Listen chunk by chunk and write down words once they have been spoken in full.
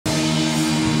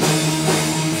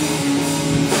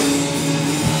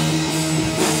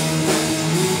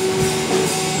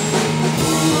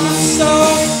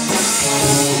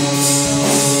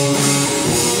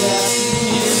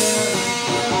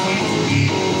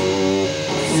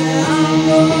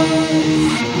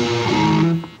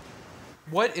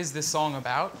what is this song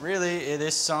about? Really,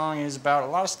 this song is about a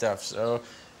lot of stuff, so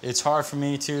it's hard for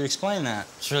me to explain that.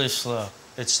 It's really slow.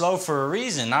 It's slow for a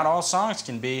reason. Not all songs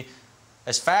can be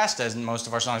as fast as most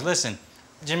of our songs. Listen,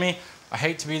 Jimmy, I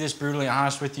hate to be this brutally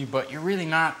honest with you, but you're really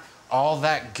not all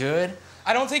that good.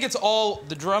 I don't think it's all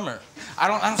the drummer. I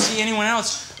don't see anyone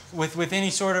else with any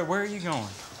sort of... Where are you going?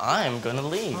 I am gonna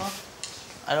leave.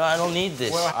 I don't need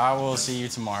this. Well, I will see you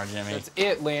tomorrow, Jimmy. That's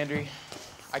it, Landry.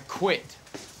 I quit.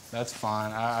 That's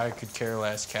fine. I could care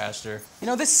less, Castor. You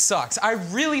know, this sucks. I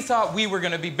really thought we were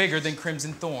gonna be bigger than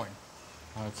Crimson Thorn.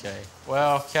 Okay.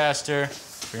 Well, Castor,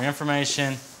 for your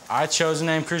information, I chose the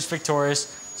name Cruise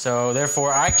Victorious, so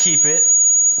therefore I keep it.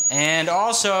 And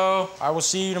also, I will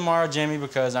see you tomorrow, Jimmy,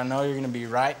 because I know you're gonna be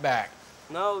right back.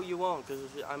 No, you won't, because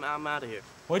I'm out of here.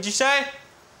 What'd you say?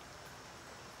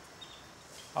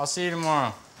 I'll see you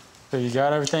tomorrow. So you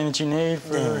got everything that you need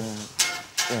for...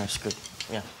 Yeah, it's good.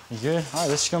 Yeah. You good? All right,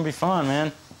 this is gonna be fun,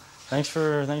 man. Thanks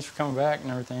for coming back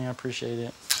and everything. I appreciate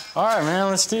it. All right, man,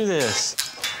 let's do this.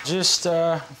 Just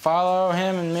follow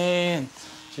him and me, and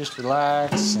just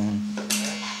relax, and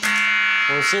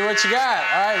we'll see what you got.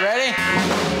 All right, ready?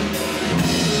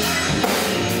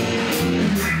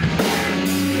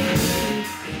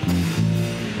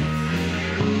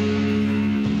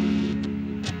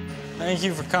 Thank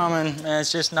you for coming, man.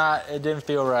 It's just not, it didn't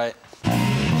feel right.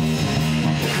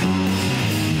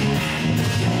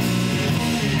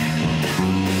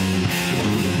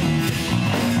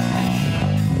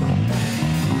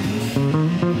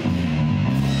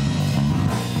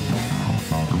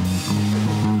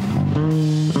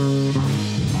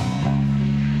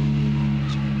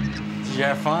 Did you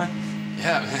have fun?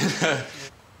 Yeah, man.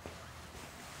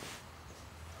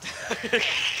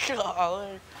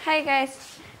 Hi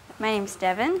guys, my name's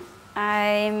Devin.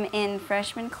 I'm in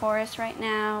freshman chorus right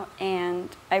now, and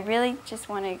I really just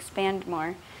want to expand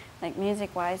more, like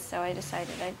music-wise, so I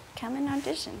decided I'd come and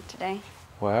audition today.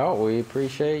 Well, we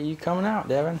appreciate you coming out,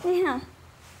 Devin. Yeah.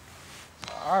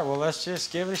 All right, well, let's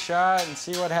just give it a shot and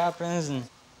see what happens. And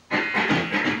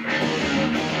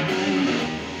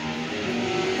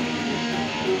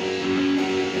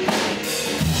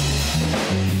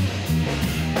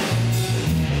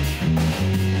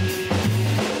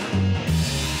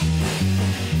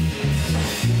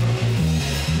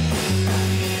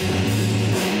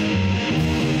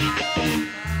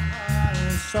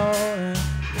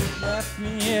left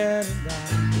me here to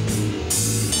die. You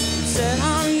said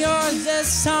I'm yours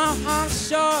this time, I'm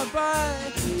sure, but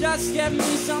just give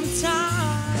me some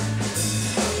time.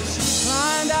 She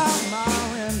climbed out my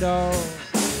window.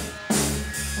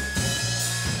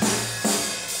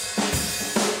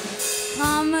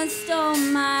 Mama stole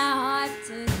my heart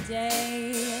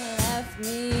today, left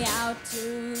me out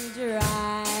to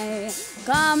dry.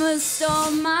 Karma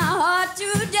stole my heart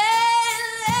today.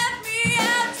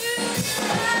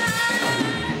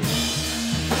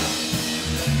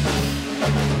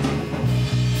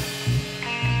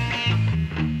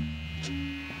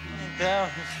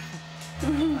 That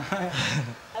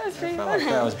was pretty fun. like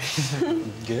that was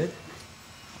good.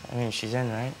 I mean, she's in,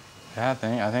 right? Yeah,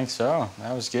 I think so.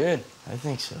 That was good. I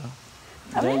think so.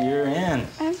 You're in.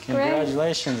 That's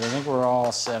Congratulations. great. I think we're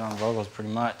all set on vocals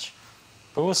pretty much.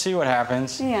 But we'll see what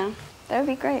happens. Yeah, that would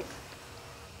be great.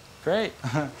 Great.